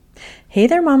Hey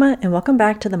there, Mama, and welcome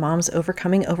back to the Moms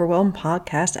Overcoming Overwhelm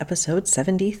podcast, episode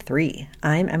 73.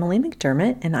 I'm Emily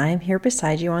McDermott, and I am here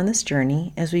beside you on this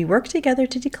journey as we work together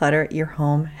to declutter your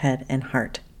home, head, and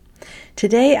heart.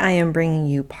 Today, I am bringing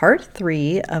you part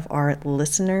 3 of our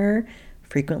listener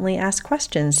frequently asked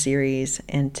questions series,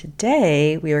 and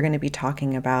today we are going to be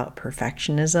talking about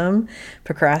perfectionism,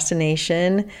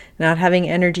 procrastination, not having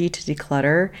energy to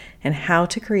declutter, and how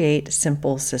to create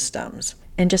simple systems.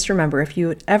 And just remember, if you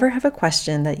would ever have a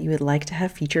question that you would like to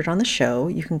have featured on the show,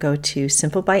 you can go to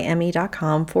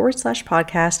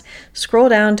simplebyemmy.com/podcast, scroll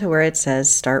down to where it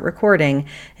says start recording,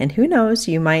 and who knows,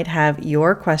 you might have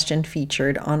your question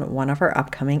featured on one of our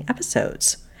upcoming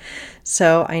episodes.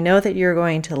 So I know that you're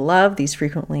going to love these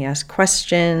frequently asked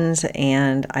questions,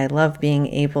 and I love being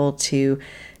able to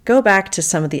go back to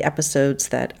some of the episodes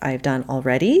that I've done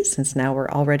already, since now we're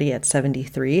already at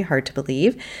 73, hard to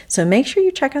believe. So make sure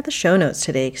you check out the show notes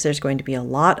today, because there's going to be a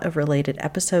lot of related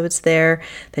episodes there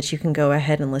that you can go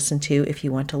ahead and listen to if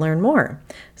you want to learn more.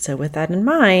 So with that in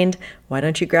mind, why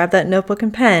don't you grab that notebook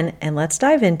and pen, and let's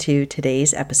dive into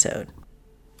today's episode.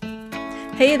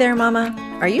 Hey there, Mama.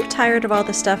 Are you tired of all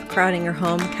the stuff crowding your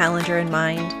home, calendar, and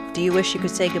mind? Do you wish you could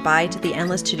say goodbye to the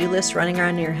endless to-do list running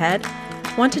around in your head?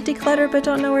 Want to declutter but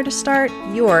don't know where to start?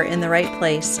 You're in the right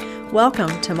place.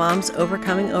 Welcome to Moms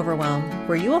Overcoming Overwhelm,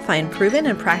 where you will find proven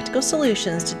and practical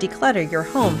solutions to declutter your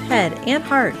home, head, and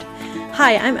heart.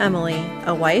 Hi, I'm Emily,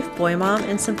 a wife, boy mom,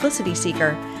 and simplicity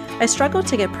seeker. I struggled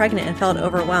to get pregnant and felt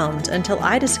overwhelmed until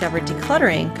I discovered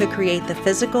decluttering could create the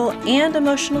physical and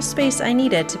emotional space I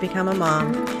needed to become a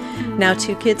mom. Now,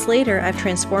 2 kids later, I've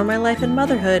transformed my life and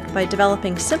motherhood by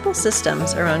developing simple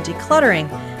systems around decluttering,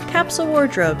 capsule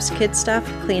wardrobes, kid stuff,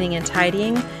 cleaning and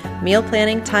tidying, meal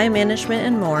planning, time management,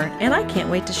 and more, and I can't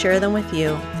wait to share them with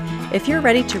you. If you're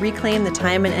ready to reclaim the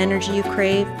time and energy you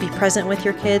crave, be present with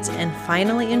your kids, and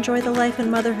finally enjoy the life and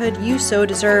motherhood you so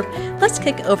deserve, let's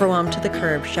kick overwhelm to the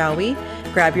curb, shall we?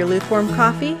 Grab your lukewarm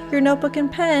coffee, your notebook and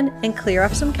pen, and clear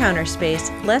up some counter space.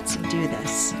 Let's do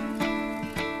this.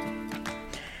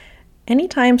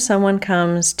 Anytime someone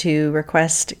comes to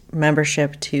request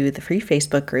membership to the free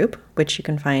Facebook group, which you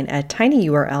can find at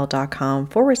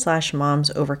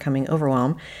tinyurl.com/moms overcoming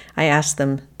overwhelm, I ask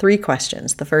them 3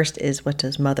 questions. The first is, what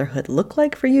does motherhood look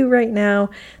like for you right now?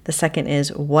 The second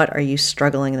is, what are you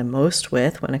struggling the most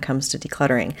with when it comes to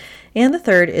decluttering? And the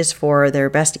third is for their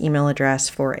best email address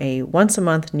for a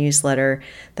once-a-month newsletter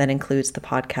that includes the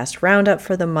podcast roundup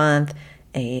for the month,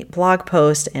 a blog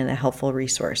post, and a helpful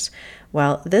resource.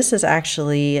 Well, this is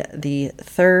actually the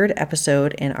 3rd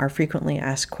episode in our frequently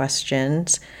asked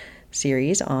questions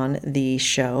series on the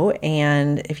show.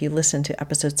 And if you listen to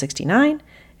episode 69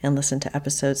 and listen to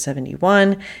episode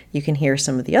 71, you can hear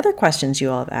some of the other questions you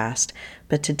all have asked.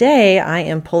 But today I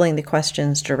am pulling the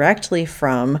questions directly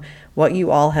from what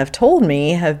you all have told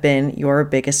me have been your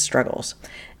biggest struggles.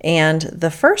 And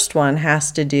the first one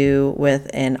has to do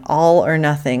with an all or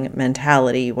nothing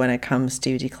mentality when it comes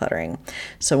to decluttering.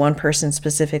 So one person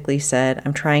specifically said,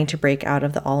 I'm trying to break out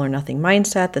of the all or nothing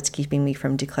mindset that's keeping me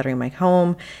from decluttering my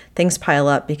home. Things pile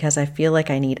up because I feel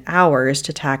like I need hours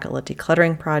to tackle a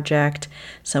decluttering project.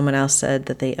 Someone else said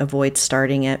that they avoid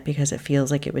starting it because it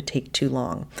feels like it would take too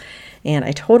long. And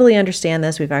I totally understand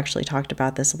this. We've actually talked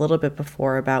about this a little bit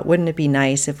before about wouldn't it be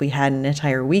nice if we had an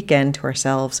entire weekend to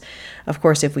ourselves? Of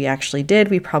course, if we actually did,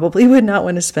 we probably would not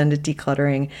want to spend it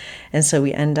decluttering. And so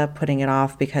we end up putting it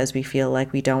off because we feel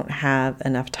like we don't have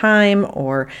enough time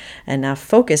or enough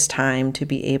focus time to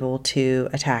be able to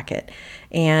attack it.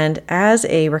 And as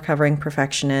a recovering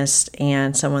perfectionist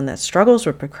and someone that struggles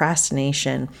with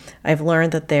procrastination, I've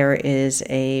learned that there is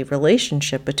a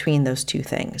relationship between those 2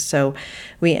 things. So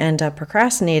we end up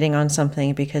procrastinating on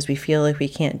something because we feel like we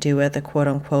can't do it the quote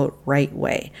unquote right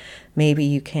way. Maybe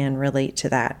you can relate to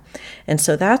that. And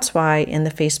so that's why in the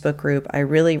Facebook group, I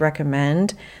really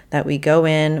recommend that we go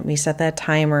in, we set that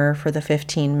timer for the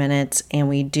 15 minutes, and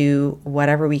we do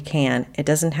whatever we can. It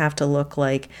doesn't have to look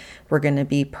like we're going to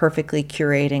be perfectly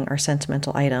curating our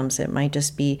sentimental items. It might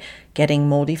just be getting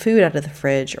moldy food out of the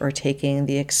fridge or taking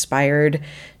the expired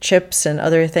chips and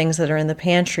other things that are in the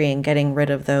pantry and getting rid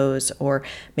of those. Or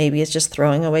maybe it's just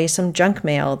throwing away some junk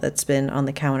mail that's been on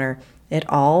the counter. It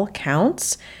all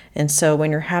counts. And so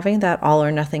when you're having that all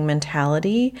or nothing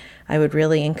mentality, I would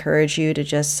really encourage you to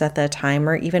just set that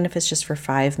timer, even if it's just for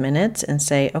 5 minutes, and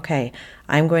say, okay,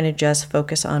 I'm going to just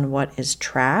focus on what is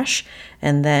trash.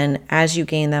 And then as you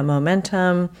gain that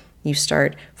momentum, you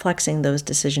start flexing those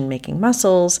decision-making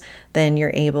muscles, then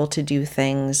you're able to do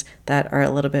things that are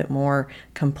a little bit more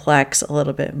complex, a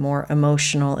little bit more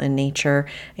emotional in nature.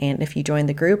 And if you join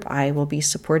the group, I will be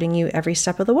supporting you every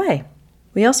step of the way.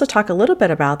 We also talk a little bit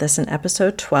about this in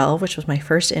episode 12, which was my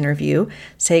first interview,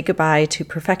 Say Goodbye to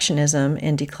Perfectionism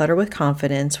and Declutter with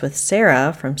Confidence with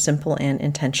Sarah from Simple and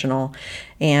Intentional.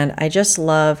 And I just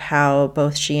love how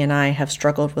both she and I have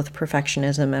struggled with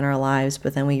perfectionism in our lives,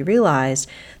 but then we realized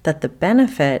that the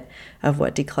benefit of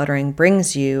what decluttering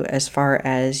brings you as far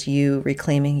as you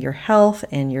reclaiming your health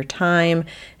and your time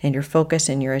and your focus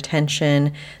and your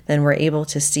attention, then we're able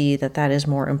to see that that is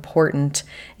more important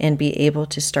and be able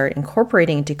to start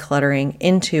incorporating decluttering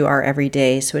into our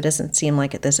everyday so it doesn't seem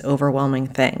like this overwhelming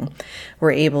thing.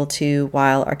 We're able to,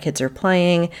 while our kids are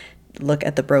playing, look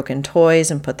at the broken toys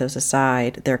and put those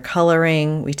aside. They're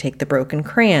coloring, we take the broken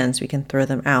crayons, we can throw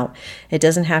them out. It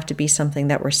doesn't have to be something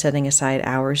that we're setting aside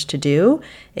hours to do.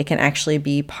 It can actually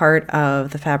be part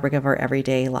of the fabric of our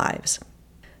everyday lives.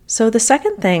 So the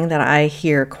second thing that I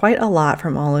hear quite a lot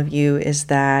from all of you is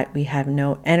that we have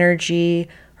no energy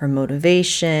or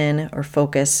motivation or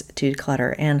focus to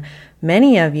declutter. And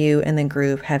many of you in the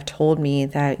group have told me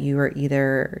that you are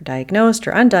either diagnosed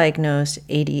or undiagnosed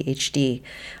ADHD.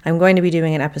 I'm going to be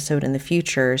doing an episode in the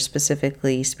future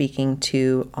specifically speaking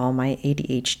to all my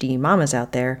ADHD mamas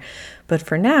out there. But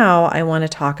for now, I want to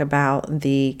talk about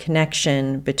the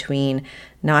connection between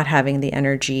not having the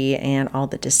energy and all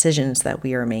the decisions that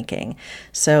we are making.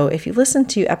 So if you listen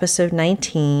to episode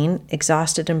 19,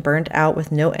 Exhausted and Burnt Out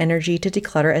with No Energy to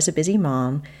Declutter as a Busy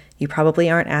Mom, you probably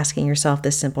aren't asking yourself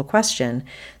this simple question.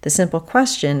 The simple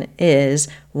question is,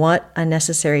 what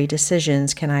unnecessary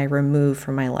decisions can I remove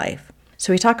from my life?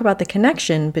 So we talk about the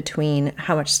connection between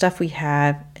how much stuff we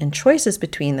have and choices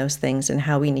between those things and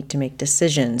how we need to make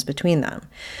decisions between them.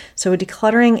 So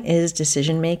decluttering is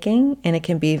decision making, and it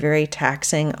can be very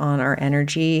taxing on our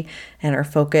energy and our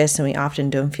focus, and we often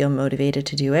don't feel motivated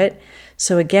to do it.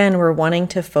 So again, we're wanting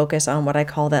to focus on what I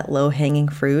call that low-hanging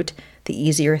fruit, the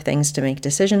easier things to make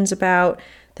decisions about,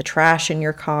 the trash in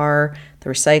your car, the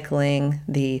recycling,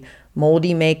 the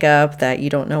moldy makeup that you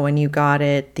don't know when you got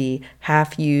it, the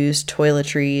half-used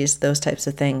toiletries, those types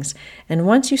of things. And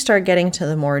once you start getting to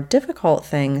the more difficult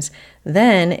things,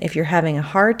 then if you're having a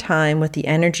hard time with the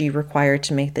energy required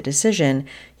to make the decision,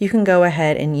 you can go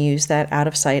ahead and use that out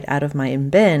of sight, out of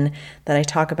mind bin that I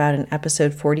talk about in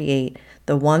episode 48,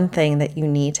 the one thing that you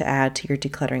need to add to your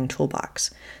decluttering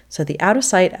toolbox. So the out of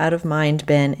sight, out of mind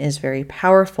bin is very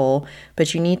powerful,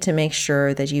 but you need to make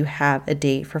sure that you have a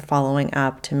date for following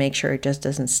up to make sure it just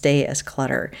doesn't stay as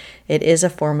clutter. It is a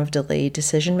form of delayed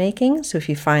decision making. So if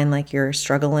you find like you're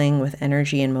struggling with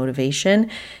energy and motivation,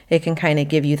 it can kind of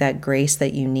give you that grace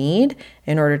that you need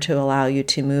in order to allow you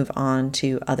to move on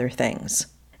to other things.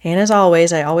 And as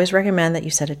always, I always recommend that you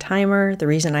set a timer. The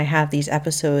reason I have these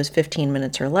episodes 15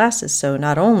 minutes or less is so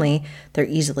not only they're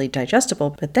easily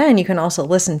digestible, but then you can also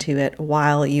listen to it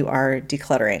while you are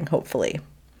decluttering, hopefully.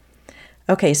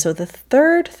 Okay, so the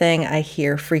third thing I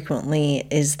hear frequently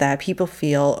is that people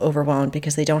feel overwhelmed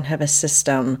because they don't have a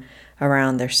system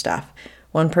around their stuff.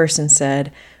 One person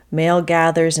said, mail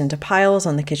gathers into piles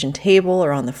on the kitchen table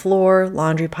or on the floor.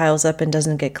 Laundry piles up and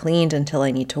doesn't get cleaned until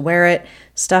I need to wear it.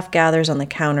 Stuff gathers on the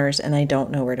counters and I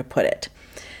don't know where to put it.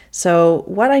 So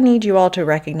what I need you all to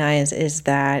recognize is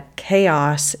that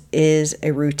chaos is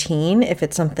a routine if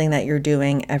it's something that you're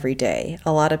doing every day.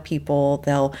 A lot of people,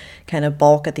 they'll kind of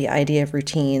balk at the idea of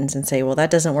routines and say, well,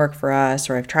 that doesn't work for us,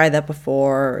 or I've tried that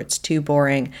before, or it's too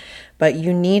boring. But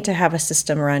you need to have a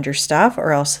system around your stuff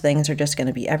or else things are just going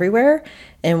to be everywhere.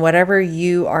 And whatever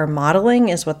you are modeling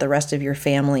is what the rest of your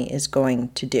family is going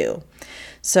to do.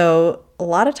 So a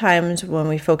lot of times when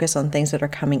we focus on things that are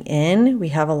coming in, we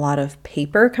have a lot of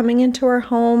paper coming into our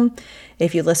home.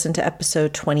 If you listen to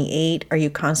episode 28, are you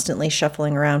constantly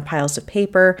shuffling around piles of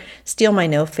paper? Steal My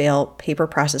No Fail paper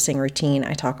processing routine.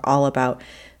 I talk all about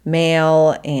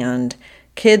mail and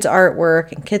kids'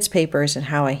 artwork and kids' papers and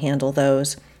how I handle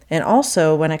those. And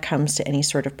also when it comes to any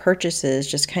sort of purchases,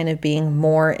 just kind of being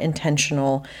more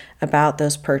intentional about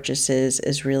those purchases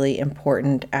is really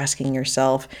important. Asking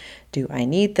yourself, do I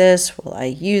need this? Will I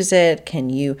use it? Can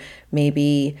you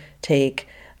maybe take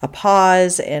a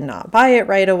pause and not buy it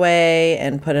right away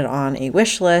and put it on a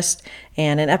wish list?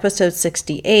 And in episode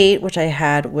 68, which I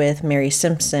had with Mary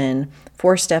Simpson,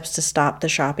 4 steps to stop the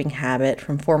shopping habit,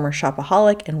 from former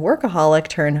shopaholic and workaholic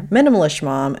turned minimalist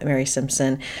mom, Mary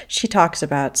Simpson, she talks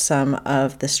about some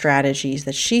of the strategies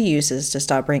that she uses to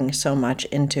stop bringing so much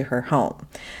into her home.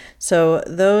 So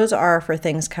those are for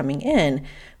things coming in.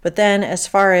 But then as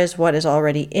far as what is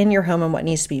already in your home and what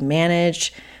needs to be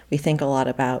managed, we think a lot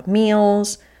about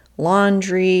meals,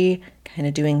 laundry, kind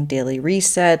of doing daily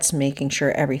resets, making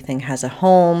sure everything has a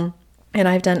home. And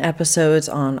I've done episodes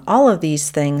on all of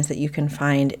these things that you can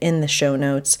find in the show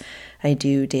notes. I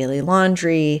do daily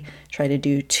laundry, try to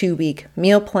do 2-week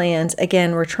meal plans.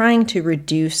 Again, we're trying to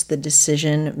reduce the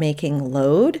decision-making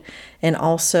load. And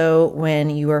also when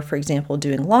you are, for example,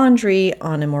 doing laundry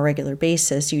on a more regular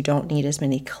basis, you don't need as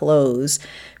many clothes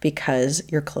because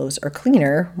your clothes are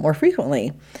cleaner more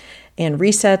frequently. And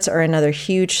resets are another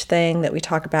huge thing that we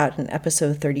talk about in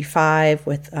episode 35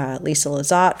 with Lisa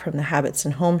Lizotte from the Habits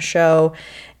and Home Show.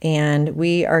 And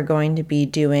we are going to be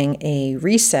doing a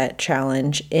reset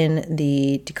challenge in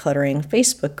the Decluttering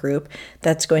Facebook group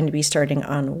that's going to be starting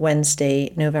on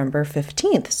Wednesday, November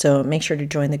 15th. So make sure to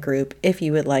join the group if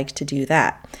you would like to do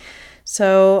that.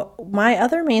 So my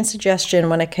other main suggestion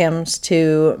when it comes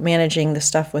to managing the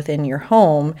stuff within your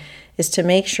home is to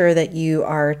make sure that you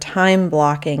are time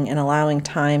blocking and allowing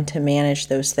time to manage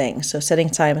those things. So setting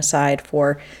time aside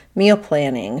for meal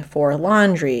planning, for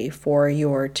laundry, for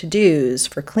your to-dos,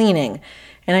 for cleaning.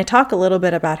 And I talk a little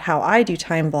bit about how I do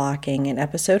time blocking in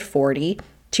episode 40.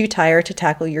 Too tired to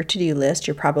tackle your to-do list?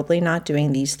 You're probably not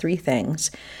doing these 3 things.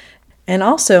 And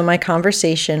also my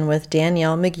conversation with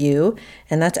Danielle McGew,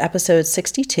 and that's episode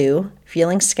 62,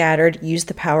 Feeling Scattered, Use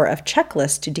the Power of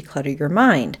Checklists to Declutter Your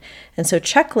Mind. And so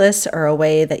checklists are a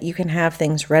way that you can have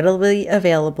things readily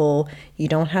available. You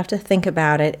don't have to think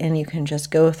about it, and you can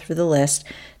just go through the list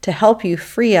to help you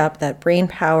free up that brain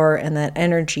power and that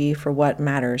energy for what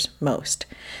matters most.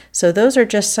 So those are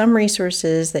just some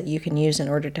resources that you can use in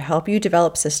order to help you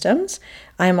develop systems.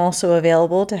 I'm also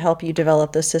available to help you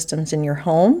develop those systems in your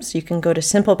home. So you can go to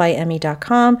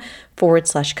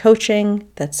simplebyemmy.com/coaching.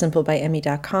 That's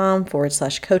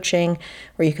simplebyemmy.com/coaching,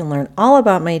 where you can learn all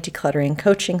about my decluttering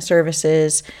coaching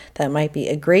services. That might be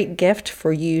a great gift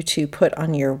for you to put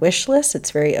on your wish list.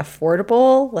 It's very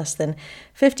affordable, less than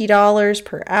 $50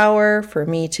 per hour for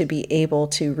me to be able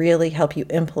to really help you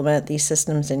implement these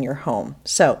systems in your home.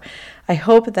 So I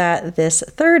hope that this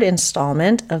 3rd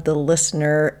installment of the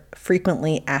listener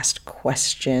frequently asked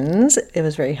questions, it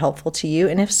was very helpful to you.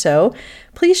 And if so,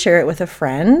 please share it with a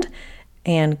friend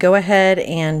and go ahead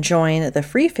and join the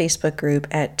free Facebook group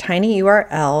at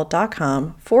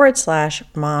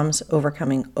tinyurl.com/moms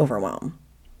overcoming overwhelm.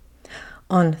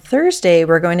 On Thursday,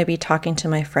 we're going to be talking to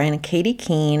my friend Katie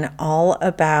Keene all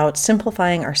about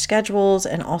simplifying our schedules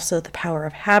and also the power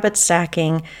of habit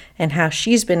stacking and how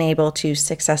she's been able to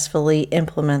successfully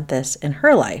implement this in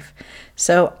her life.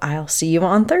 So I'll see you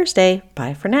on Thursday.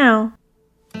 Bye for now.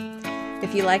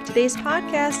 If you like today's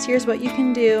podcast, here's what you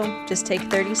can do. Just take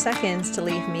 30 seconds to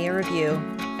leave me a review.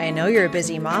 I know you're a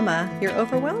busy mama. You're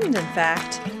overwhelmed, in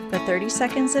fact, but 30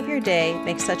 seconds of your day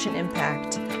makes such an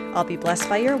impact. I'll be blessed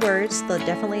by your words. They'll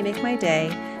definitely make my day.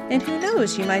 And who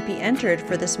knows, you might be entered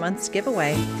for this month's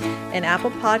giveaway. In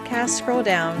Apple Podcasts, scroll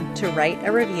down to write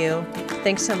a review.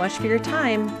 Thanks so much for your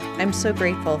time. I'm so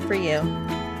grateful for you.